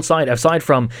 aside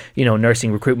from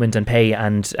nursing recruitment and pay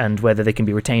and whether they can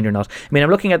be retained or not. I mean,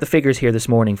 I'm looking at the figures here this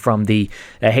morning from the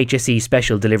HSE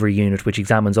Special Delivery Unit, which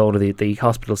examines all of the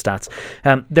hospital stats.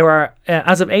 There are,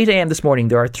 as of 8 a.m. this morning,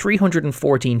 there are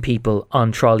 314 people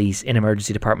on trolleys in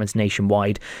emergency departments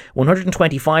nationwide.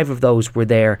 125 of those were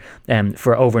there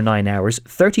for over 9 hours.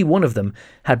 31 of them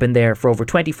had been there for over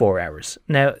 24 hours.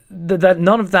 Now,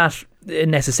 none of that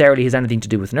necessarily has anything to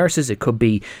do with nurses. It could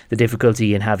be the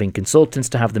difficulty in having consultants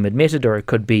to have them admitted, or it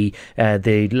could be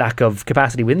the lack of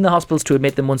capacity within the hospitals to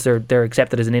admit them once they're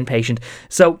accepted as an inpatient.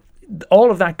 So all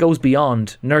of that goes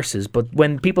beyond nurses, but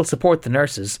when people support the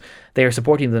nurses, they are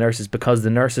supporting the nurses because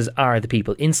the nurses are the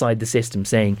people inside the system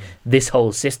saying this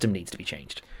whole system needs to be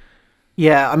changed.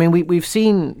 Yeah, I mean, we've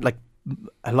seen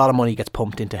a lot of money gets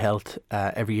pumped into health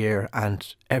every year,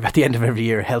 and at the end of every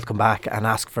year health come back and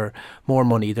ask for more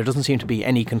money. There doesn't seem to be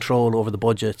any control over the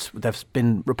budgets. There's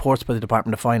been reports by the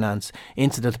Department of Finance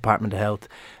into the Department of Health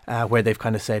where they've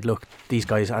kind of said, look, these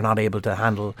guys are not able to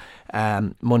handle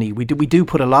money. We do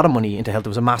put a lot of money into health.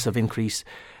 There was a massive increase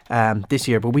this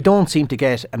year, but we don't seem to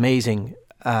get amazing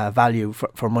value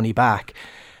for money back.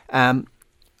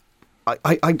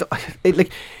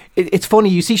 It's funny,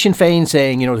 you see Sinn Féin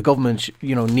saying, the government,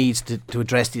 needs to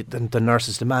address the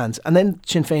nurses' demands, and then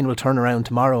Sinn Féin will turn around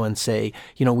tomorrow and say,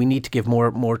 we need to give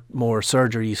more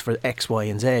surgeries for X, Y,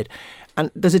 and Z. And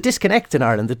there's a disconnect in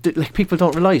Ireland that people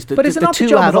don't realise. But is it not the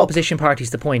job of opposition parties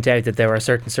to point out that there are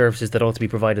certain services that ought to be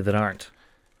provided that aren't?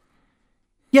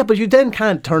 Yeah, but you then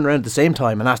can't turn around at the same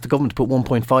time and ask the government to put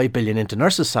 1.5 billion into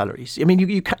nurses' salaries. I mean,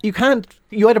 you can't.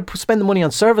 You either spend the money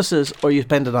on services or you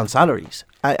spend it on salaries,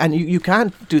 and you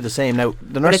can't do the same. Now,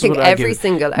 the nurses. But I think every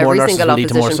single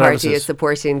opposition party is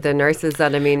supporting the nurses,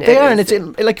 and I mean they are, and it's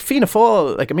like Fianna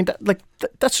Fáil. Like I mean,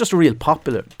 that's just a real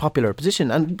popular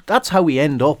position, and that's how we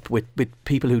end up with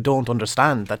people who don't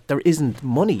understand that there isn't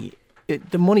money.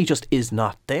 The money just is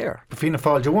not there. Fianna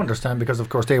Fáil, you understand, because of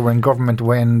course they were in government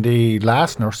when the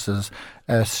last nurses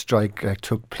strike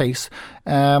took place,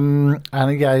 and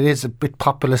yeah, it is a bit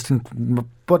populist,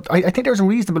 but I think there's a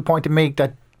reasonable point to make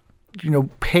that, you know,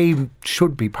 pay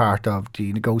should be part of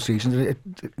the negotiations. It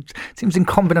seems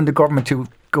incumbent on the government to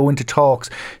go into talks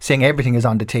saying everything is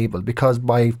on the table, because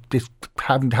by this,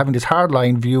 having this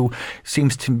hardline view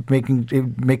seems to making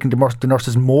the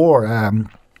nurses more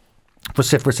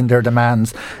vociferous in their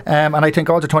demands. And I think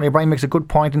also Tony O'Brien makes a good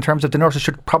point in terms of the nurses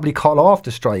should probably call off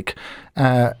the strike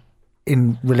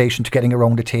in relation to getting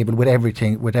around the table with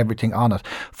everything on it.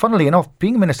 Funnily enough,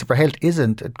 being Minister for Health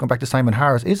isn't, going back to Simon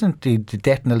Harris, isn't the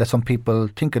death knell that some people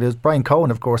think it is. Brian Cohen,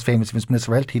 of course, famous as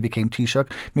Minister for Health, he became Taoiseach.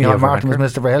 Micheál Martin was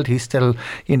Minister for Health, he still,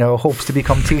 hopes to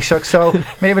become Taoiseach. So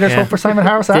maybe there's hope for Simon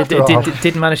Harris after all.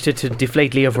 Didn't manage to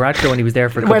deflate Leo Varadkar when he was there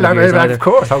for a couple of years either. Of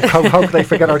course, how could I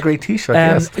forget our great Taoiseach?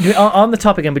 Yes. On the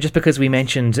topic, but just because we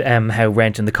mentioned how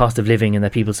rent and the cost of living and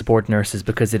that people support nurses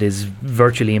because it is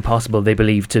virtually impossible, they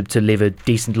believe, to live a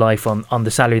decent life on the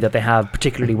salary that they have,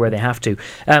 particularly where they have to.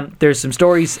 There's some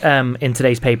stories in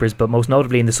today's papers, but most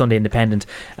notably in the Sunday Independent,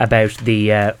 about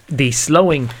the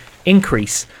slowing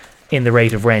increase in the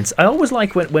rate of rents. I always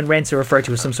like when rents are referred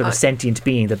to as some sort of sentient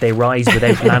being, that they rise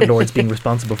without landlords being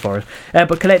responsible for it.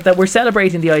 But Colette, that we're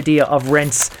celebrating the idea of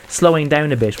rents slowing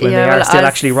down a bit when they are still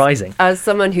actually rising. As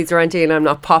someone who's renting, I'm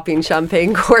not popping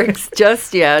champagne corks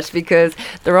just yet, because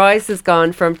the rise has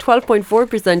gone from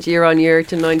 12.4% year on year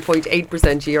to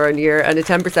 9.8% year on year, and a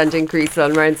 10% increase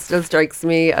on rent still strikes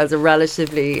me as a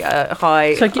relatively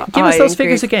high. So give us those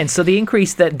figures again. So the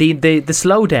increase, that the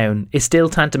slowdown is still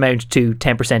tantamount to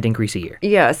 10% increase a year.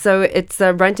 Yeah, so it's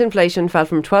rent inflation fell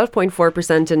from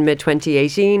 12.4% in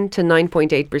mid-2018 to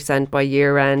 9.8% by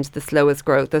year end, the slowest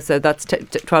growth. So that's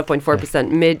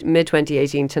 12.4%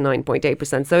 mid-2018 to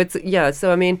 9.8%. So it's,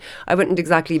 so I mean, I wouldn't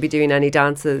exactly be doing any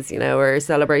dances, or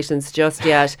celebrations just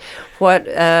yet. What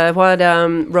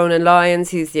Ronan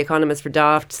Lyons, who's the economist for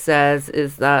Daft, says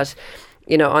is that,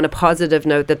 on a positive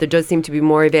note, that there does seem to be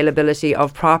more availability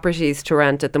of properties to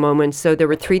rent at the moment. So there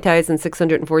were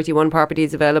 3,641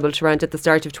 properties available to rent at the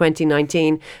start of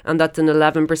 2019, and that's an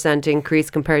 11% increase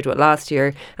compared to it last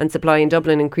year. And supply in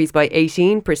Dublin increased by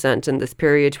 18% in this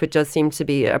period, which does seem to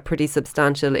be a pretty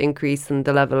substantial increase in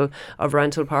the level of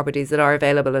rental properties that are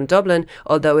available in Dublin,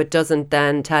 although it doesn't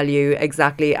then tell you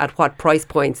exactly at what price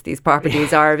points these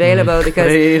properties are available.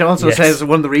 Because it also says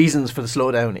one of the reasons for the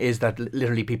slowdown is that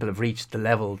literally people have reached the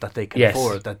level that they can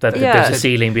afford. That there's a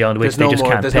ceiling beyond which they just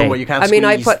can't pay. You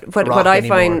can't what I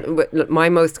find my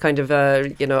most kind of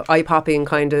eye-popping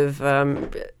kind of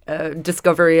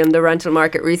discovery in the rental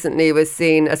market recently was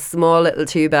seeing a small little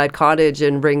 2-bed cottage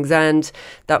in Ringsend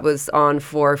that was on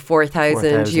for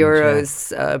 4,000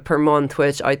 euros per month,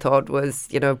 which I thought was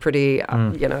pretty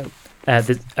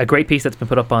a great piece that's been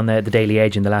put up on the Daily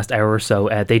Age in the last hour or so.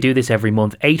 They do this every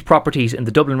month. 8 properties in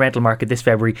the Dublin rental market this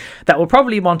February that will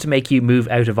probably want to make you move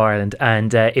out of Ireland.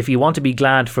 And if you want to be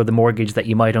glad for the mortgage that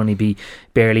you might only be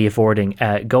barely affording,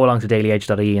 go along to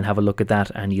dailyage.ie and have a look at that,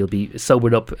 and you'll be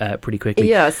sobered up pretty quickly.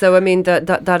 Yeah, so I mean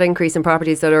that increase in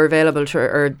properties that are available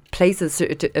or places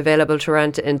available to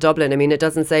rent in Dublin. I mean, it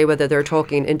doesn't say whether they're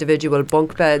talking individual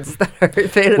bunk beds that are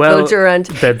available to rent.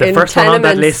 The first one on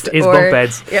that list is bunk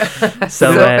beds. Yeah.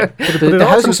 So the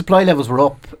housing supply levels were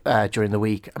up during the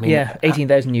week. I mean,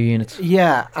 18,000 new units.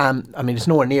 Yeah, I mean, it's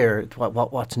nowhere near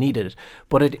what's needed,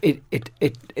 but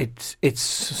it's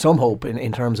some hope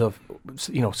in terms of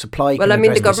supply. Well, I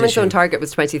mean, the government's own target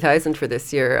was 20,000 for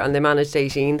this year, and they managed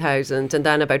 18,000, and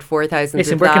then about 4,000.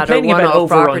 Listen, we're complaining about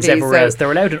overruns everywhere else.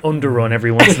 They're allowed an underrun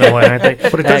every once in a while, aren't they?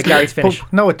 But it does, Gary's finish.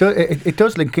 No, it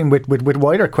does link in with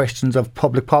wider questions of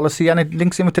public policy, and it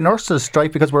links in with the nurses'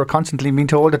 strike, because we're constantly being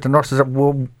told that the nurses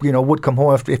would come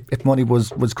home if money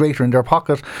was greater in their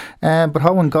pocket. But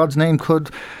how in God's name could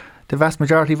the vast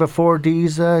majority of afford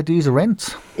these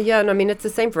rents. Yeah, and I mean it's the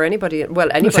same for anybody. Well,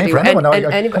 anybody,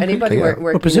 anybody working.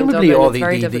 Well, presumably in Dublin, all the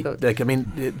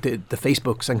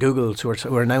Facebooks and Googles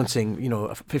who are announcing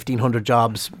 1,500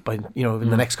 jobs by in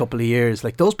the next couple of years,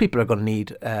 like those people are going to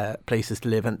need places to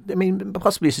live, and I mean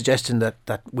possibly a suggestion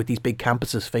that with these big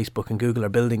campuses Facebook and Google are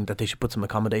building, that they should put some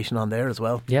accommodation on there as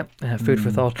well. Yep, food for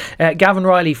thought. Gavin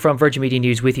Riley from Virgin Media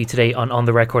News with you today on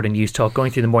The Record and News Talk,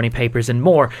 going through the morning papers and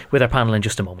more with our panel in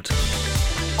just a moment.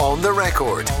 On the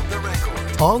record.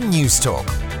 On News Talk.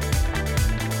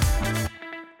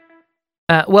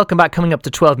 Welcome back. Coming up to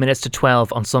 12 minutes to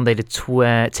 12 on Sunday the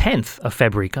 10th of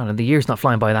February. God, and the year's not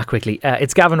flying by that quickly.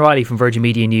 It's Gavin Riley from Virgin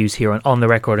Media News here on The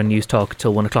Record and News Talk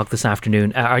till 1 o'clock this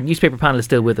afternoon. Our newspaper panel is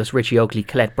still with us: Richie Oakley,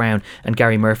 Colette Brown and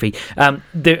Gary Murphy.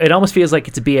 It almost feels like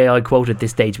it's a BAI quote at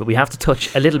this stage, but we have to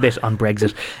touch a little bit on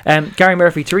Brexit. Gary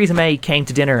Murphy, Theresa May came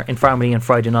to dinner in Farmley on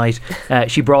Friday night.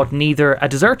 She brought neither a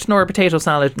dessert nor a potato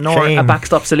salad nor a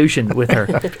backstop solution with her,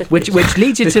 which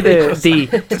leads you to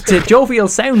the jovial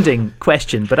sounding question,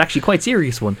 but actually quite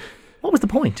serious one. What was the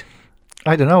point?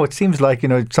 I don't know. It seems like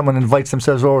someone invites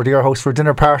themselves over to your house for a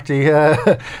dinner party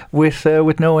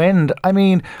with no end. I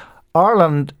mean,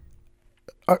 Ireland.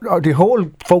 The whole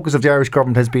focus of the Irish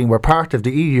government has been we're part of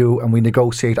the EU and we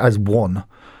negotiate as one.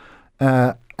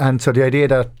 And so the idea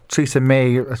that Theresa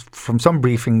May, from some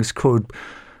briefings, could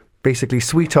basically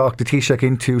sweet talk the Taoiseach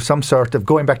into some sort of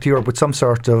going back to Europe with some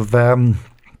sort of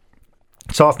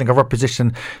softening of her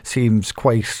position seems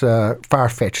quite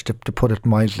far-fetched, to put it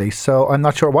mildly. So I'm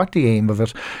not sure what the aim of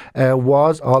it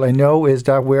was. All I know is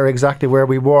that we're exactly where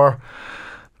we were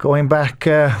going back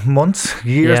months,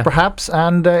 years perhaps,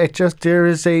 and there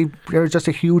is just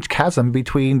a huge chasm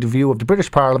between the view of the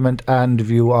British Parliament and the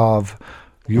view of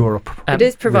Europe. It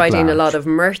is providing a lot of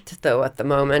mirth though at the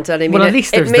moment, and I mean, at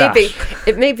least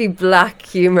it may be black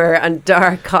humour and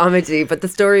dark comedy, but the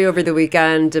story over the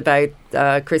weekend about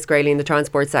Chris Grayling, the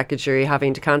Transport Secretary,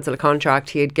 having to cancel a contract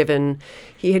he had given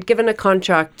a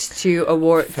contract to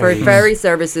award for ferry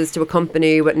services to a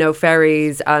company with no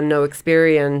ferries and no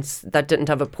experience, that didn't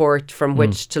have a port from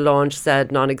which to launch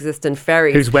said non-existent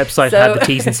ferries, whose website had the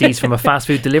T's and C's from a fast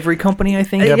food delivery company, I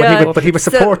think. But he was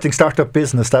supporting startup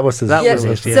business. That was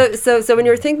his. So when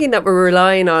you're thinking that we're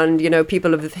relying on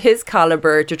people of his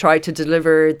calibre to try to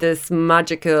deliver this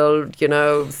magical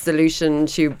solution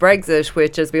to Brexit,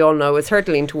 which, as we all know, is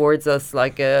hurtling towards us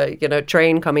like a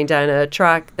train coming down a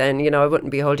track, then I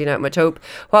wouldn't be holding out much hope.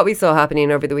 What we saw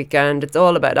happening over the weekend, it's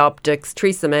all about optics.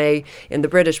 Theresa May in the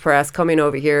British press coming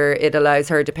over here, it allows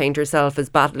her to paint herself as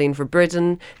battling for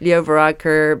Britain. Leo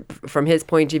Varadkar, from his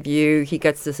point of view, he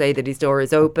gets to say that his door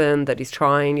is open, that he's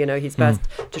trying his best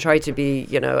to try to be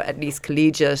at least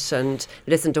collegiate and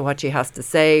listen to what she has to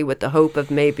say, with the hope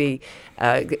of maybe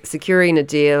securing a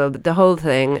deal. But the whole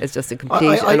thing is just a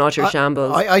complete and utter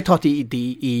shambles. I thought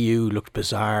the EU looked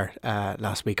bizarre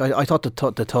last week. I thought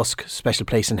the Tusk special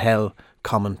place in hell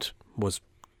comment was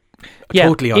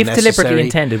totally unnecessary. If deliberately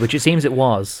intended, which it seems it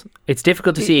was. It's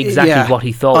difficult to see exactly what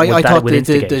he thought. I thought the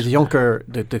Juncker,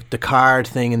 the card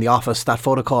thing in the office, that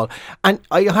photo call, and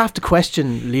I have to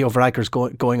question Leo Varadkar's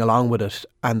going along with it,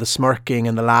 and the smirking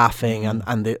and the laughing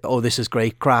and the this is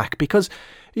great crack, because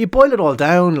you boil it all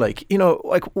down,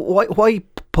 why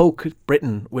poke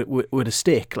Britain with a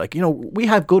stick? We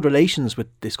have good relations with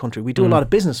this country. We do a lot of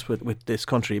business with this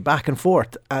country, back and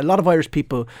forth. A lot of Irish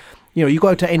people, you go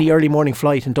out to any early morning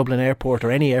flight in Dublin Airport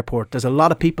or any airport, there's a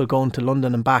lot of people going to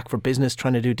London and back for business,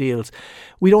 trying to do deals.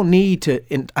 We don't need to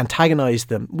antagonise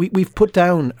them. We've put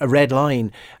down a red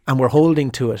line and we're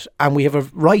holding to it, and we have a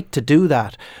right to do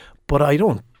that. But I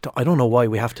don't know why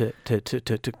we have to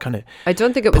kind of. I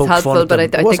don't think it was helpful, but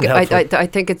I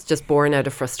think it's just born out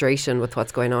of frustration with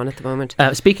what's going on at the moment.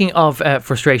 Speaking of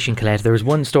frustration, Colette, there was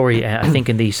one story I think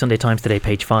in the Sunday Times today,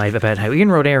 page 5, about how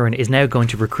Ian Road Éireann is now going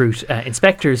to recruit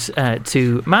inspectors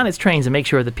to man its trains and make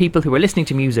sure that people who are listening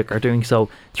to music are doing so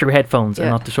through headphones and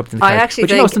not disrupting the crowd.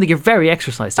 Which is something you're very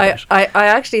exercised about. I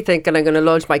actually think, and I'm going to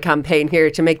launch my campaign here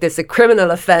to make this a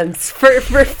criminal offence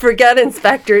for get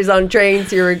inspectors on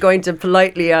trains who are going to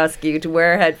politely ask you to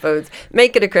wear headphones.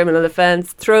 Make it a criminal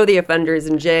offence, throw the offenders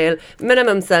in jail,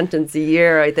 minimum sentence a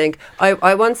year, I think.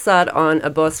 I once sat on a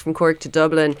bus from Cork to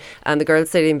Dublin, and the girl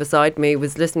sitting beside me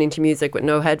was listening to music with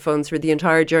no headphones for the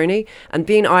entire journey, and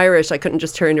being Irish, I couldn't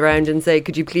just turn around and say,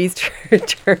 could you please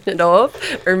turn it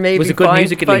off? Or maybe was it good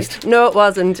music at least? No, it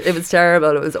wasn't. It was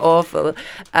terrible. It was awful.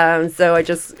 So I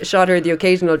just shot her the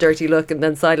occasional dirty look and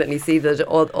then silently seethed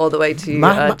all the way to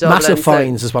Dublin. Massive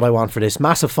fines is what I want for this.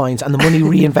 Massive fines, and the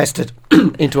money he invested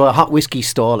into a hot whiskey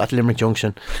stall at Limerick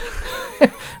Junction.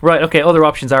 Right, okay, other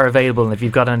options are available, and if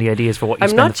you've got any ideas for what you I'm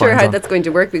spend not sure how on. that's going to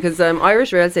work, because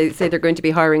Irish Rail say they're going to be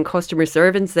hiring customer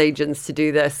service agents to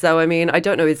do this. So, I mean, I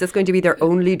don't know, is this going to be their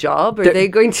only job? Or are they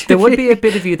going to... There would be a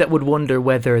bit of you that would wonder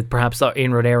whether perhaps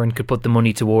Inrod Éireann could put the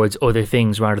money towards other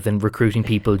things rather than recruiting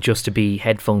people just to be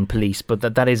headphone police, but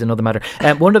that is another matter.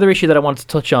 One other issue that I want to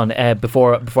touch on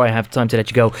before I have time to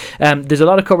let you go. There's a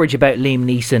lot of coverage about Liam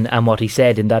Neeson and what he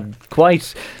said in that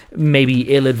quite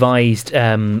maybe ill-advised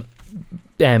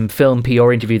film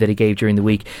PR interview that he gave during the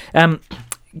week.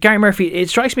 Gary Murphy, it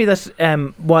strikes me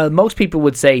that while most people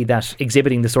would say that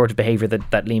exhibiting the sort of behaviour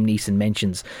that Liam Neeson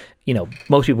mentions,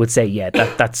 most people would say, yeah,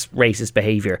 that's racist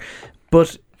behaviour.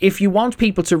 But if you want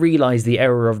people to realise the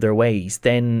error of their ways,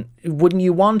 then wouldn't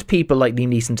you want people like Liam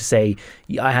Neeson to say,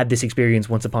 I had this experience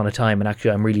once upon a time and actually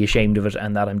I'm really ashamed of it,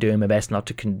 and that I'm doing my best not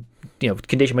to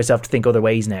condition myself to think other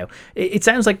ways now? It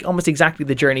sounds like almost exactly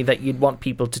the journey that you'd want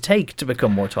people to take to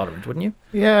become more tolerant, wouldn't you?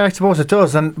 Yeah, I suppose it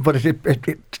does. But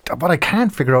what I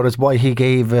can't figure out is why he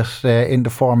gave it in the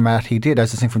format he did. I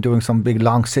was think from doing some big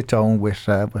long sit down with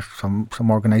some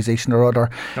organisation or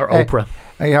other, or Oprah.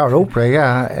 Or Oprah,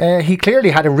 yeah. He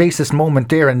clearly had a racist moment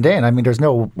there and then. I mean, there's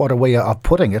no other way of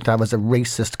putting it. That was a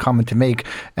racist comment to make,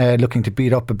 looking to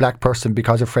beat up a black person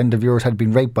because a friend of yours had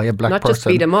been raped by a black person. Not just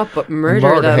beat him up, but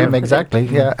murder them. Him, exactly,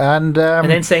 yeah. And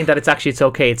then saying that it's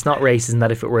okay, it's not racist, and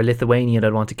that if it were a Lithuanian,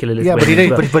 I'd want to kill a Lithuanian.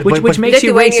 Yeah, but he did. Which makes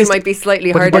you Lithuanian racist. might be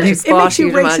slightly harder to spot. It makes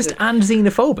you racist and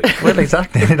xenophobic. Well,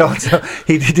 exactly. And also,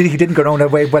 he didn't go around that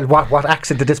way. Well, what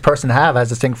accent did this person have?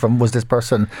 As a thing from, was this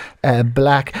person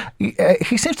black?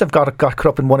 He seems to have got caught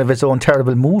up in one of his own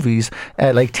terrible movies,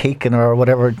 like Taken or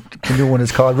whatever the new one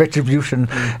is called, Retribution.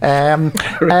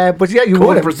 But yeah, you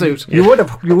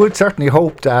would certainly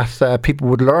hope that people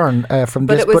would learn from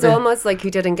this. But it was almost like he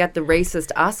didn't get the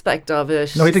racist aspect of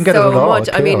it. No, he didn't get it at all. Much.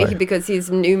 I mean, because his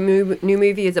new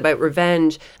movie is about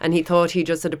revenge, and he thought he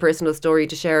just had a personal story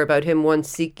to share about him once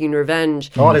seeking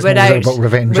revenge, without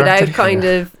revenge, without kind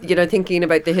of thinking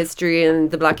about the history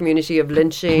and the black community of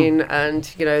lynching, and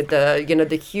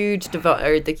the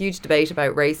huge debate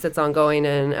about race that's ongoing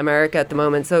in America at the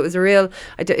moment. So it was a real,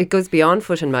 it goes beyond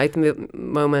foot and mouth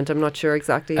moment. I'm not sure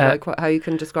exactly how you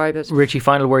can describe it. Richie,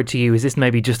 final word to you. Is this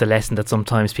maybe just a lesson that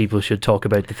sometimes people should talk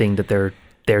about the thing that they're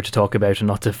there to talk about and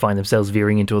not to find themselves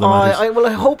veering into other matters?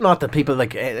 I hope not, that people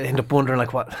end up wondering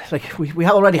we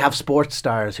already have sports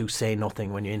stars who say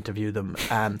nothing when you interview them,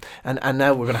 and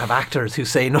now we're going to have actors who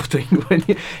say nothing when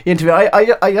you interview.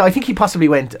 I think he possibly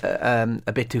went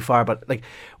a bit too far, but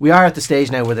we are at the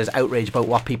stage now where there's outrage about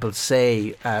what people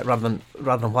say rather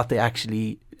than what they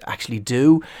actually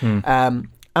do. And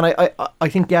I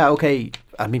think, yeah, okay,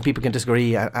 I mean, people can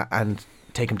disagree and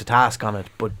take him to task on it,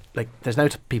 but there's now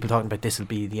people talking about this will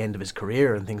be the end of his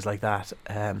career and things like that.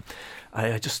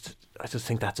 I just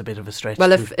think that's a bit of a stretch.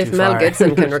 Well, if Mel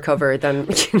Gibson can recover, then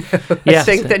I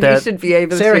think that he should be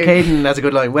able Sarah to. Sarah Caden has a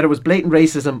good line. Whether it was blatant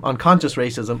racism, unconscious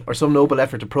racism, or some noble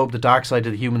effort to probe the dark side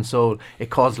of the human soul, it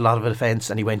caused a lot of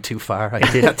offence, and he went too far.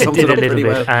 It did a little bit,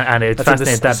 well. And it's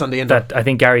fascinating that I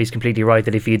think Gary's completely right,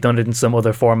 that if he had done it in some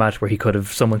other format where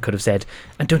someone could have said,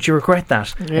 "And don't you regret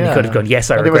that?" Yeah. And he could have gone,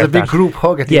 "Yes, I regret that." There was a big group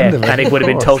hug at the end of it. And it would have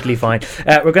been totally fine.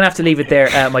 We're going to have to leave it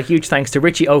there. My huge thanks to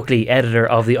Richie Oakley, editor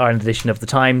of the Ireland edition of The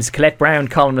Times, Colette Brown,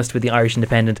 columnist with the Irish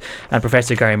Independent, and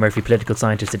Professor Gary Murphy, political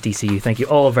scientist at DCU. Thank you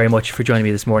all very much for joining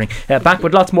me this morning. Back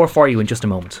with lots more for you in just a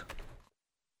moment.